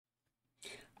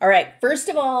All right, first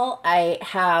of all, I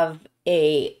have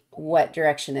what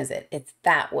direction is it? It's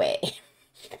that way.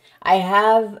 I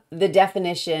have the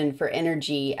definition for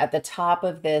energy at the top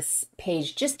of this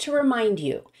page just to remind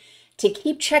you to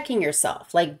keep checking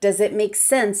yourself. Like, does it make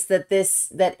sense that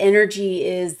that energy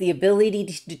is the ability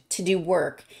to do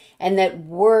work and that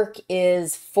work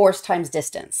is force times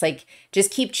distance? Like,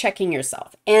 just keep checking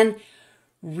yourself. And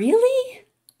really,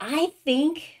 I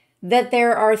think that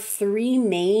there are three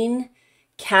main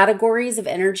categories of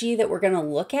energy that we're going to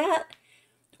look at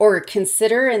or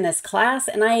consider in this class.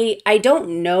 And I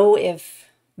don't know if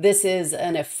this is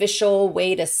an official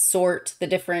way to sort the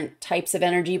different types of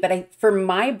energy, but for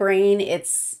my brain,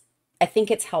 I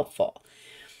think it's helpful.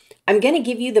 I'm going to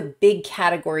give you the big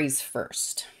categories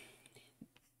first.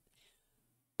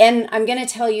 And I'm going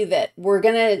to tell you that we're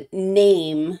going to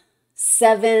name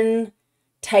 7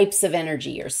 types of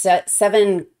energy or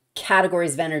 7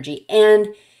 categories of energy.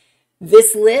 And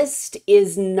this list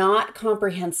is not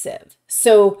comprehensive.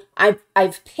 So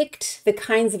I've picked the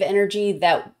kinds of energy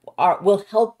that will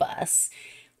help us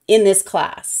in this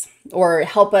class or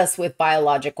help us with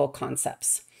biological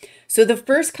concepts. So the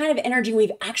first kind of energy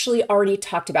we've actually already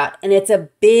talked about, and it's a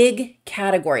big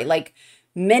category, like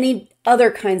many other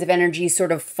kinds of energy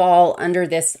sort of fall under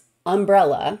this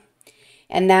umbrella,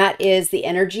 and that is the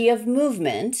energy of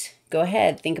movement. Go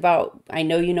ahead, think about, I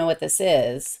know you know what this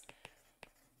is.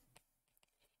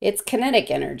 It's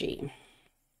kinetic energy.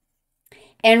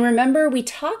 And remember, we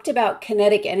talked about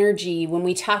kinetic energy when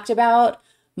we talked about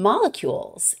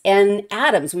molecules and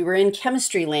atoms. We were in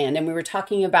chemistry land and we were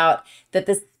talking about that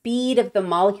the speed of the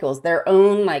molecules, their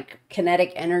own like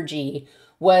kinetic energy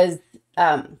was,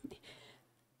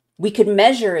 we could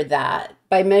measure that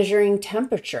by measuring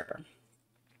temperature.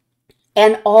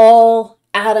 And all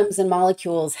atoms and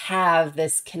molecules have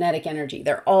this kinetic energy.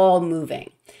 They're all moving.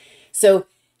 So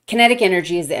kinetic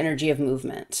energy is the energy of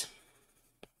movement.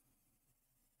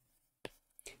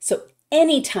 So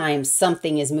anytime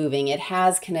something is moving, it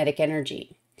has kinetic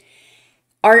energy.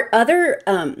 Our other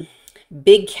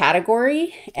big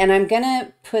category, and I'm going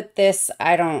to put this,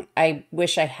 I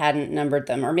wish I hadn't numbered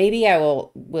them, or maybe I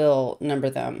will number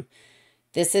them.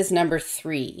 This is number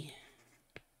 3.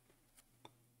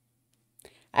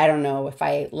 I don't know if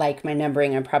I like my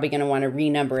numbering. I'm probably going to want to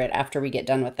renumber it after we get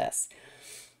done with this.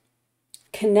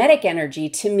 Kinetic energy,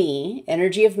 to me,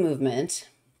 energy of movement,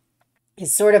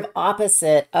 is sort of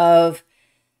opposite of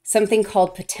something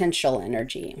called potential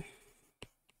energy.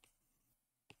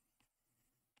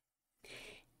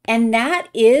 And that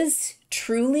is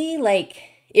truly like,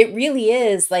 it really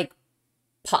is like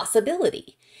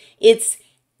possibility. It's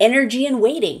energy and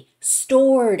waiting,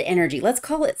 stored energy. Let's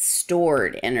call it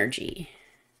stored energy.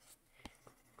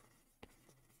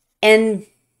 And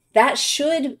that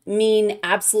should mean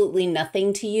absolutely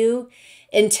nothing to you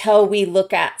until we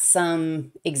look at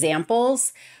some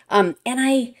examples. And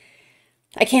I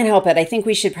can't help it. I think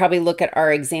we should probably look at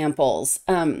our examples.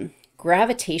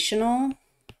 Gravitational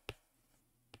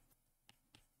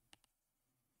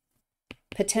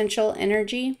potential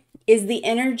energy is the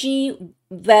energy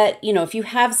that, you know, if you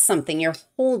have something, you're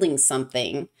holding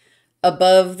something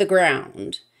above the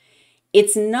ground,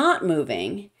 it's not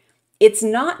moving. It's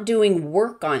not doing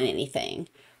work on anything,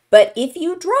 but if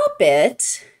you drop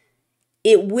it,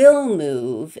 it will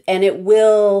move and it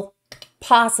will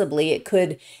possibly, it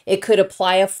could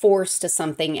apply a force to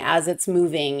something as it's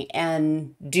moving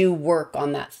and do work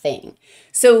on that thing.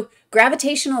 So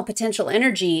gravitational potential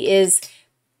energy is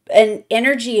an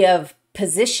energy of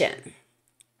position.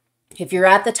 If you're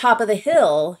at the top of the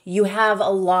hill, you have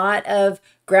a lot of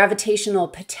gravitational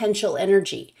potential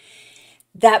energy.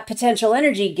 That potential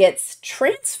energy gets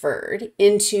transferred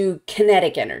into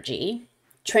kinetic energy,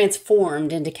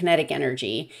 transformed into kinetic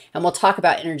energy. And we'll talk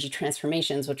about energy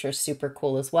transformations, which are super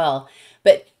cool as well.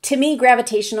 But to me,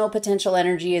 gravitational potential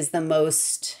energy is the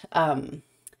most, I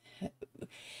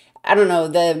don't know,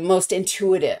 the most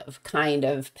intuitive kind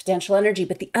of potential energy.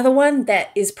 But the other one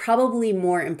that is probably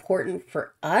more important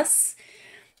for us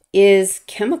is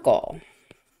chemical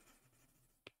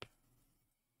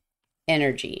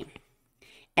energy.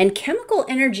 And chemical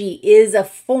energy is a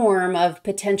form of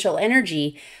potential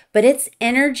energy, but it's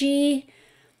energy,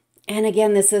 and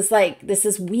again, this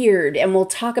is weird, and we'll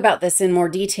talk about this in more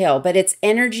detail, but it's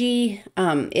energy,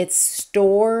 it's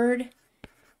stored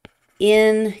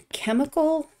in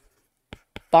chemical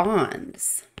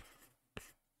bonds.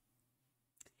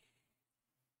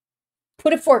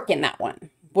 Put a fork in that one.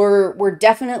 We're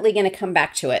definitely going to come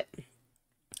back to it.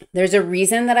 There's a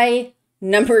reason that I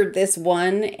numbered this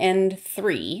 1 and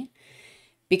 3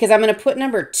 because I'm going to put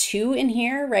number 2 in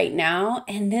here right now.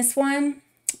 And this one,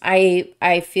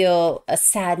 I feel a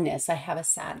sadness. I have a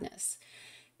sadness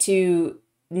to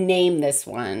name this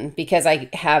one because I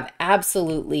have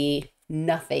absolutely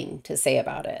nothing to say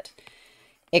about it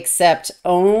except,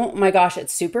 oh my gosh,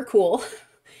 it's super cool.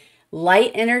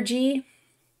 Light energy,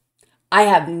 I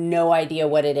have no idea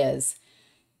what it is.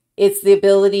 It's the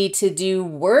ability to do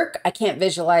work. I can't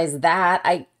visualize that.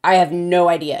 I have no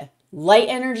idea. Light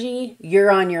energy,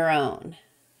 you're on your own.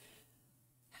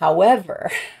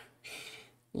 However,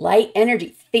 light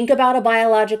energy, think about a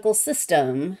biological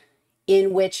system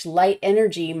in which light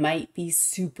energy might be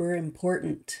super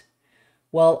important.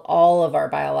 Well, all of our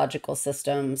biological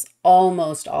systems,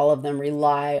 almost all of them,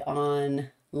 rely on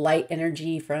light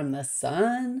energy from the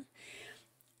sun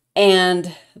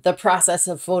and the process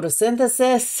of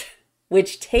photosynthesis,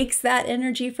 which takes that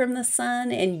energy from the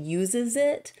sun and uses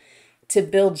it to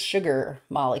build sugar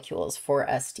molecules for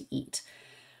us to eat.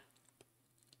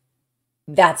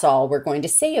 That's all we're going to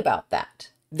say about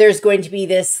that. There's going to be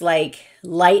this like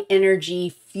light energy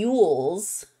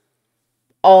fuels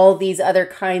all these other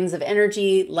kinds of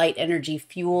energy, light energy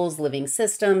fuels living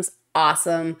systems.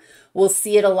 Awesome. We'll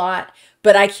see it a lot,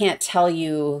 but I can't tell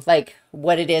you like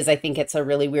what it is. I think it's a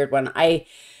really weird one. I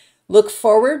look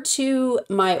forward to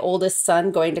my oldest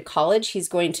son going to college. He's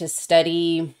going to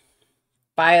study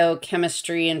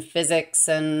biochemistry and physics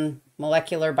and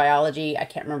molecular biology. I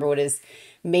can't remember what his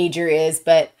major is,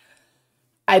 but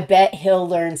I bet he'll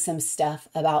learn some stuff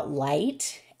about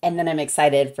light, and then I'm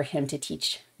excited for him to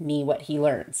teach me what he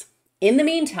learns. In the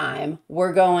meantime,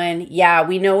 we're going, yeah,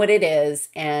 we know what it is,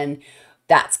 and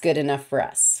that's good enough for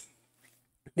us.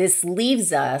 This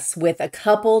leaves us with a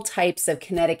couple types of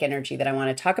kinetic energy that I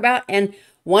want to talk about, and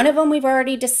one of them we've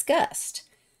already discussed.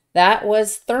 That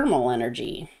was thermal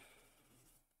energy.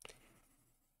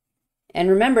 And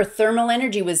remember, thermal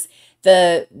energy was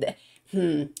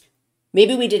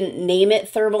maybe we didn't name it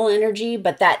thermal energy,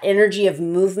 but that energy of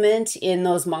movement in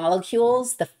those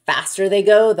molecules, the faster they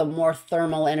go, the more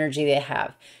thermal energy they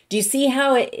have. Do you see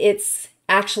how it's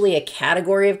actually a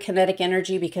category of kinetic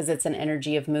energy because it's an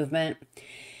energy of movement?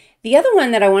 The other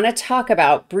one that I want to talk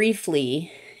about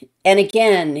briefly, and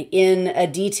again, in a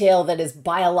detail that is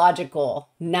biological,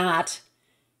 not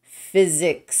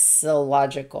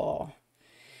physicsological,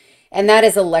 and that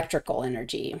is electrical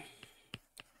energy.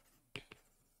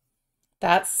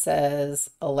 That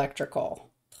says electrical.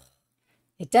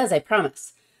 It does, I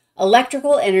promise.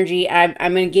 Electrical energy, I'm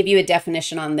going to give you a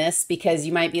definition on this because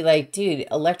you might be like, dude,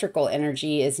 electrical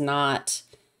energy is not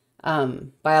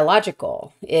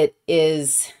biological. It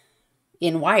is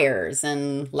in wires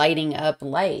and lighting up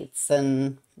lights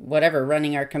and whatever,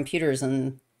 running our computers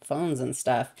and phones and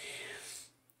stuff.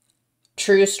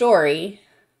 True story.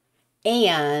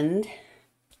 And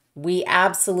we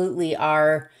absolutely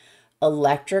are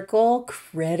electrical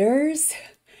critters.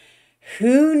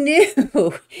 Who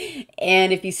knew?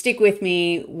 And if you stick with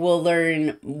me, we'll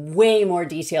learn way more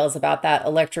details about that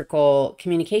electrical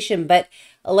communication. But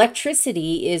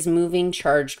electricity is moving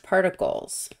charged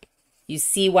particles. You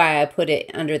see why I put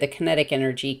it under the kinetic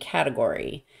energy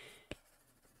category.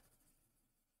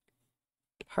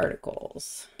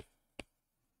 Particles.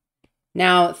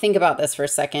 Now, think about this for a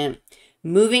second.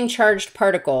 Moving charged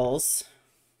particles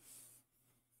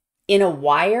in a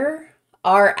wire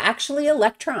are actually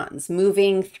electrons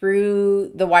moving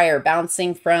through the wire,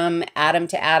 bouncing from atom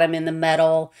to atom in the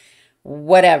metal,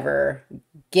 whatever,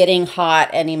 getting hot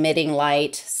and emitting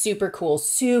light. Super cool,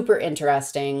 super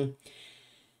interesting.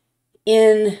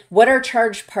 In what are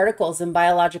charged particles in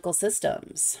biological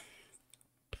systems?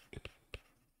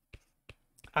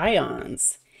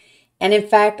 Ions. And in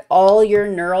fact, all your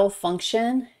neural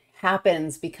function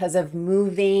happens because of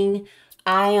moving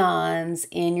ions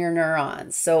in your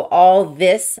neurons. So all of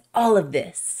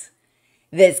this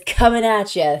that's coming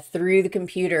at you through the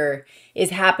computer is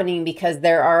happening because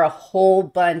there are a whole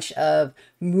bunch of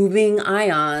moving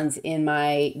ions in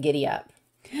my Giddy Up.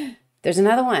 There's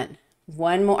another one.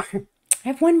 One more. I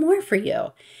have one more for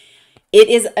you. It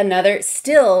is another,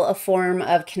 still a form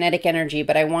of kinetic energy,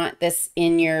 but I want this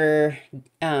in your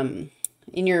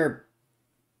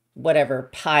whatever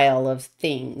pile of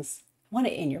things. I want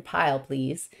it in your pile,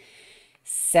 please.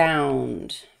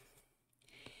 Sound.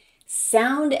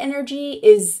 Sound energy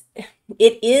is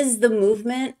the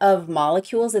movement of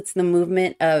molecules. It's the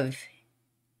movement of,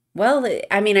 well,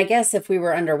 I mean, I guess if we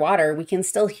were underwater, we can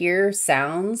still hear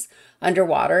sounds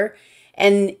underwater.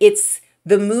 And it's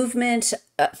the movement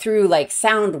through like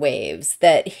sound waves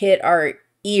that hit our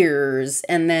ears,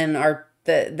 and then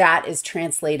that is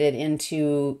translated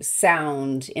into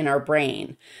sound in our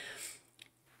brain.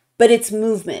 But it's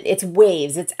movement, it's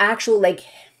waves, it's actual, like,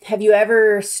 have you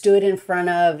ever stood in front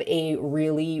of a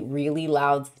really, really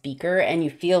loud speaker and you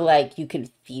feel like you can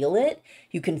feel it?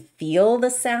 You can feel the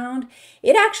sound.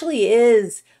 It actually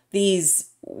is these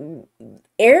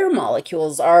air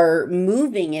molecules are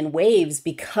moving in waves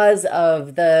because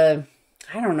of the,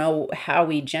 I don't know how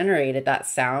we generated that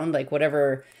sound, like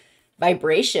whatever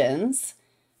vibrations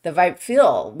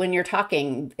feel when you're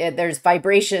talking. There's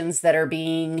vibrations that are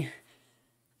being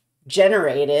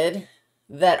generated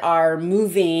that are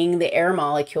moving the air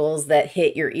molecules that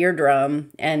hit your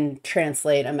eardrum and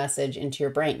translate a message into your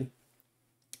brain.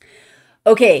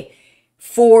 Okay,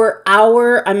 I'm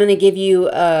going to give you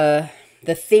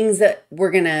the things that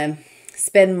we're going to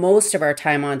spend most of our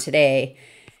time on today.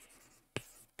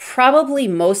 Probably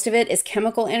most of it is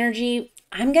chemical energy.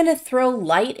 I'm going to throw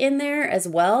light in there as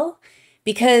well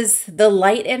because the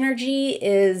light energy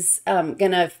is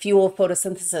going to fuel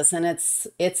photosynthesis, and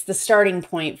it's the starting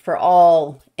point for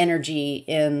all energy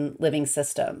in living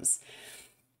systems.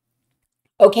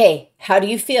 Okay, how do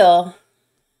you feel?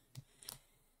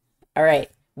 All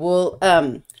right, we'll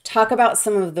talk about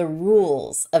some of the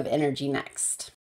rules of energy next.